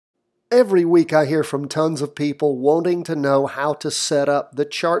Every week I hear from tons of people wanting to know how to set up the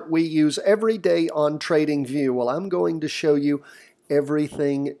chart we use every day on TradingView. Well, I'm going to show you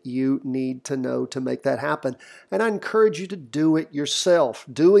everything you need to know to make that happen. And I encourage you to do it yourself.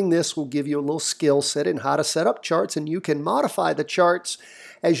 Doing this will give you a little skill set in how to set up charts, and you can modify the charts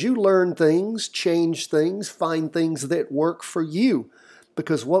as you learn things, change things, find things that work for you.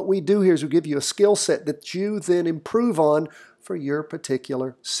 Because what we do here is we give you a skill set that you then improve on for your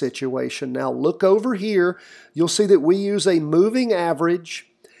particular situation. Now look over here. You'll see that we use a moving average.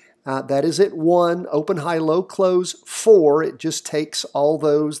 That is at 1, open, high, low, close, 4. It just takes all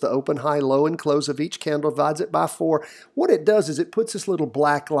those, the open, high, low, and close of each candle, divides it by 4. What it does is it puts this little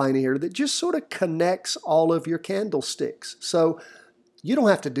black line here that just sort of connects all of your candlesticks. So you don't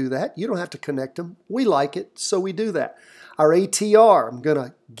have to do that. You don't have to connect them. We like it, so we do that. Our ATR, I'm going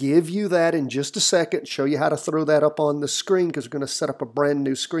to give you that in just a second, show you how to throw that up on the screen because we're going to set up a brand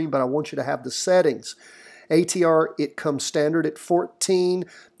new screen, but I want you to have the settings. ATR, it comes standard at 14.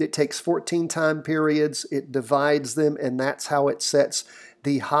 It takes 14 time periods. It divides them, and that's how it sets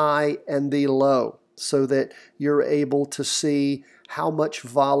the high and the low so that you're able to see how much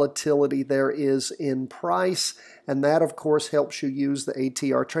volatility there is in price. And that, of course, helps you use the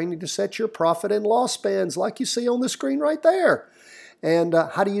ATR training to set your profit and loss bands like you see on the screen right there. And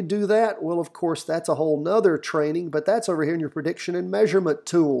how do you do that? Well, of course, that's a whole nother training, but that's over here in your prediction and measurement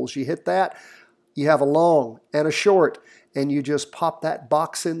tools. You hit that, you have a long and a short, and you just pop that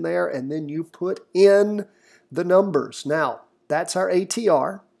box in there, and then you put in the numbers. Now, that's our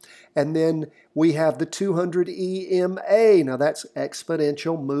ATR. And then we have the 200 EMA. Now that's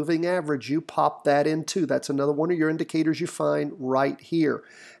exponential moving average. You pop that in too. That's another one of your indicators you find right here.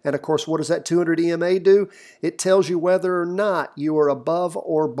 And of course, what does that 200 EMA do? It tells you whether or not you are above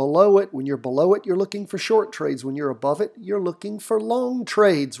or below it. When you're below it, you're looking for short trades. When you're above it, you're looking for long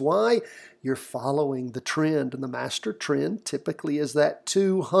trades. Why? You're following the trend, and the master trend typically is that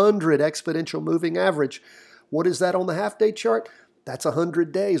 200 exponential moving average. What is that on the half-day chart? That's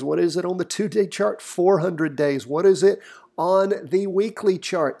 100 days. What is it on the 2-day chart? 400 days. What is it on the weekly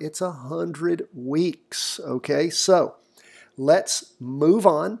chart? It's 100 weeks. Okay, so let's move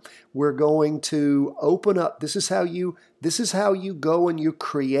on. We're going to open up. This is how you go and you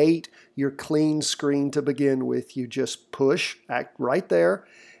create your clean screen to begin with. You just push, act right there,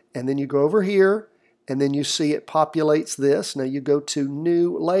 and then you go over here, and then you see it populates this. Now you go to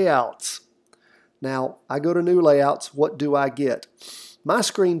New Layouts. Now, I go to New Layouts. What do I get? My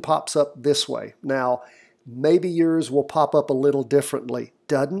screen pops up this way. Now, maybe yours will pop up a little differently.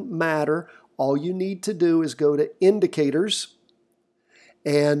 Doesn't matter. All you need to do is go to Indicators,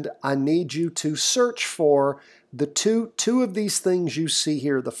 and I need you to search for the two of these things you see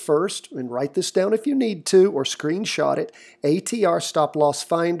here. The first, and write this down if you need to, or screenshot it, ATR Stop Loss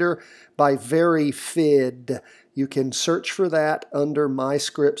Finder by veryfid. You can search for that under My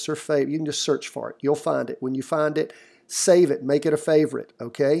Scripts or Favorite. You can just search for it. You'll find it. When you find it, save it. Make it a favorite,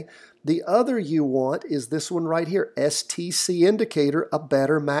 okay? The other you want is this one right here, STC Indicator, a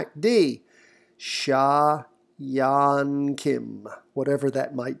better MACD. Shayankm, whatever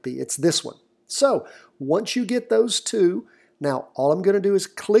that might be. It's this one. So once you get those two, now all I'm going to do is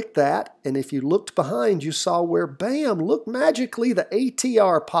click that, and if you looked behind, you saw where, bam, look, magically the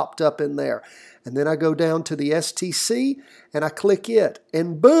ATR popped up in there. And then I go down to the STC, and I click it,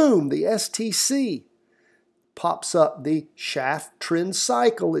 and boom, the STC pops up the shaft trend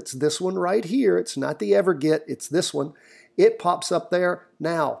cycle. It's this one right here. It's not the Everget, it's this one. It pops up there.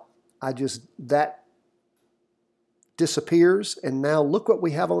 Now, that disappears, and now look what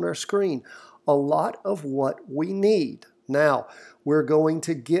we have on our screen. A lot of what we need. Now, we're going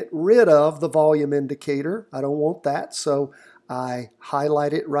to get rid of the volume indicator. I don't want that, so I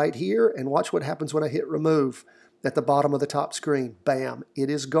highlight it right here, and watch what happens when I hit remove at the bottom of the top screen. Bam, it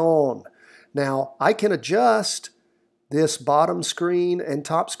is gone. Now, I can adjust this bottom screen and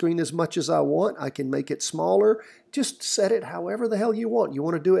top screen as much as I want. I can make it smaller. Just set it however the hell you want. You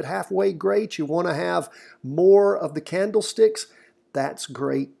want to do it halfway, great. You want to have more of the candlesticks, that's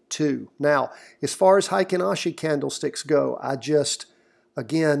great too. Now, as far as Heikin-Ashi candlesticks go,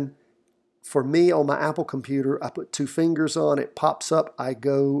 again, for me on my Apple computer, I put 2 fingers on it, pops up. I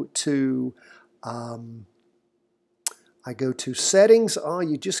go to settings. Oh,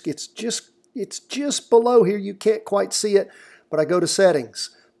 it's just below here. You can't quite see it, but I go to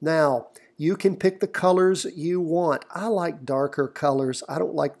settings. Now, you can pick the colors you want. I like darker colors. I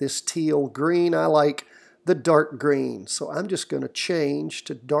don't like this teal green. I like the dark green. So I'm just going to change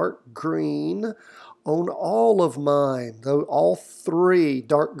to dark green on all of mine, though all three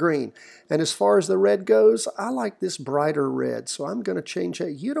dark green. And as far as the red goes, I like this brighter red, so I'm going to change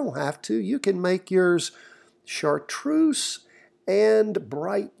that. You don't have to. You can make yours chartreuse and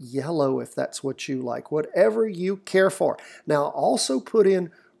bright yellow if that's what you like, whatever you care for. Now, also put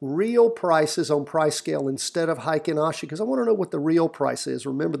in real prices on price scale instead of Heikin Ashi, because I want to know what the real price is.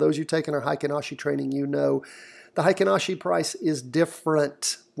 Remember, those of you taking our Heikin Ashi training, you know the Heikin Ashi price is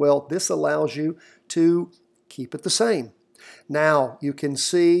different. Well, this allows you to keep it the same. Now, you can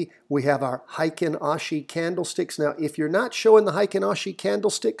see we have our Heikin Ashi candlesticks. Now, if you're not showing the Heikin Ashi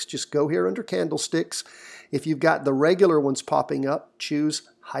candlesticks, just go here under candlesticks. If you've got the regular ones popping up, choose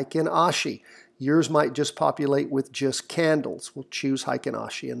Heikin Ashi. Yours might just populate with just candles. We'll choose Heikin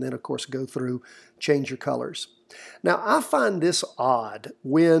Ashi and then, of course, go through, change your colors. Now, I find this odd.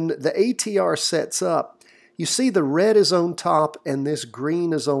 When the ATR sets up, you see the red is on top and this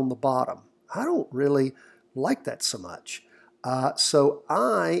green is on the bottom. I don't really like that so much. So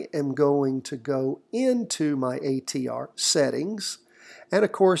I am going to go into my ATR settings. And,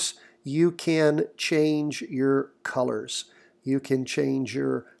 of course, you can change your colors. You can change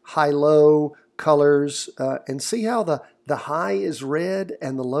your high-low colors and see how the high is red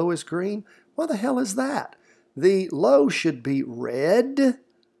and the low is green. What the hell is that? The low should be red,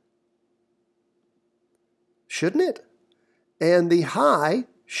 shouldn't it? And the high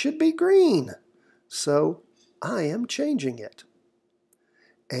should be green. So I am changing it.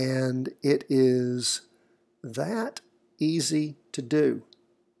 And it is that easy to do.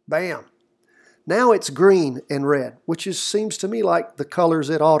 Bam. Now it's green and red, which seems to me like the colors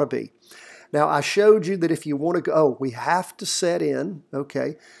it ought to be. Now, I showed you that if you want to go, oh, we have to set in,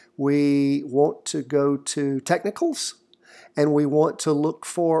 okay, we want to go to technicals, and we want to look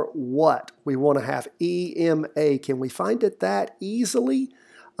for what? We want to have EMA. Can we find it that easily?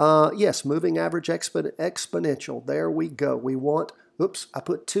 Yes, moving average exponential. There we go. We want, oops, I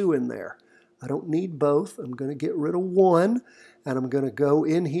put 2 in there. I don't need both. I'm going to get rid of 1, and I'm going to go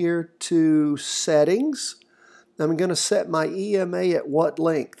in here to settings. I'm going to set my EMA at what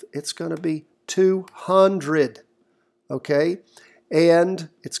length? It's going to be 200, okay? And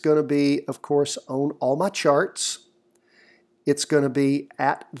it's going to be, of course, on all my charts. It's going to be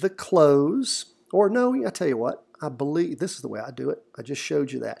at the close. Or no, I tell you what, I believe this is the way I do it. I just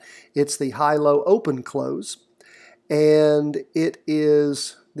showed you that. It's the high-low open close. And it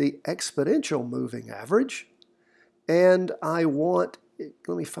is the exponential moving average. And I want,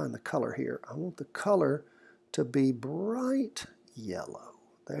 let me find the color here. I want the color to be bright yellow.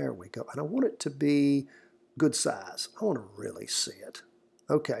 There we go. And I want it to be good size. I want to really see it.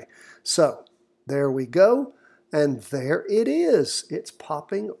 Okay, so there we go. And there it is. It's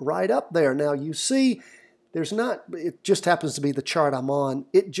popping right up there. Now you see, there's not, it just happens to be the chart I'm on.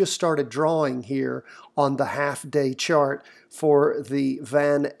 It just started drawing here on the half-day chart for the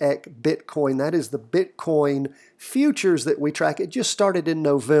Van Eck Bitcoin. That is the Bitcoin futures that we track. It just started in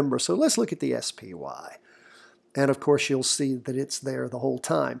November. So let's look at the SPY. And of course, you'll see that it's there the whole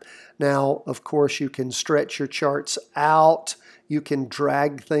time. Now, of course, you can stretch your charts out. You can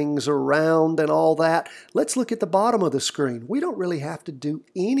drag things around and all that. Let's look at the bottom of the screen. We don't really have to do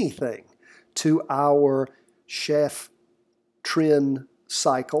anything to our chef trend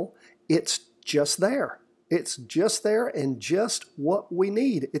cycle. It's just there. It's just there and just what we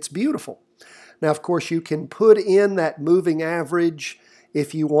need. It's beautiful. Now, of course, you can put in that moving average.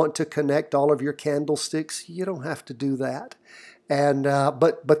 If you want to connect all of your candlesticks, you don't have to do that. And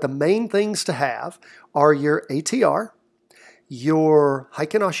but the main things to have are your ATR, your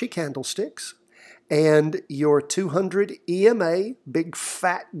Heikin Ashi candlesticks, and your 200 EMA, big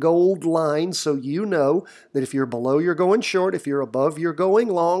fat gold line, so you know that if you're below, you're going short. If you're above, you're going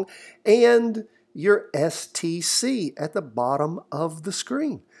long. And your STC at the bottom of the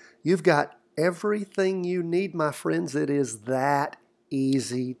screen. You've got everything you need, my friends. It is that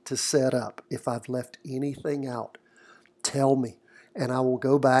easy to set up. If I've left anything out, tell me, and I will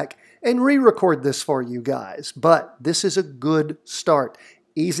go back and re-record this for you guys. But this is a good start.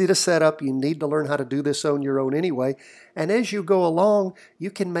 Easy to set up. You need to learn how to do this on your own anyway. And as you go along, you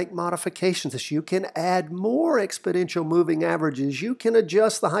can make modifications. You can add more exponential moving averages. You can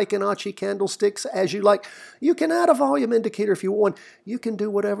adjust the Heikin Ashi candlesticks as you like. You can add a volume indicator if you want. You can do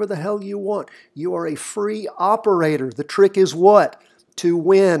whatever the hell you want. You are a free operator. The trick is what? To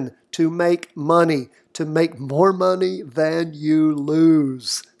win, to make money, to make more money than you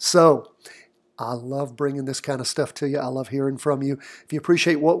lose. So, I love bringing this kind of stuff to you. I love hearing from you. If you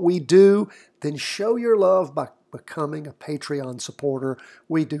appreciate what we do, then show your love by becoming a Patreon supporter.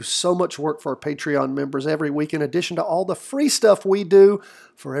 We do so much work for our Patreon members every week, in addition to all the free stuff we do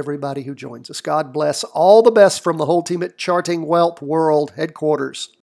for everybody who joins us. God bless. All the best from the whole team at Charting Wealth World Headquarters.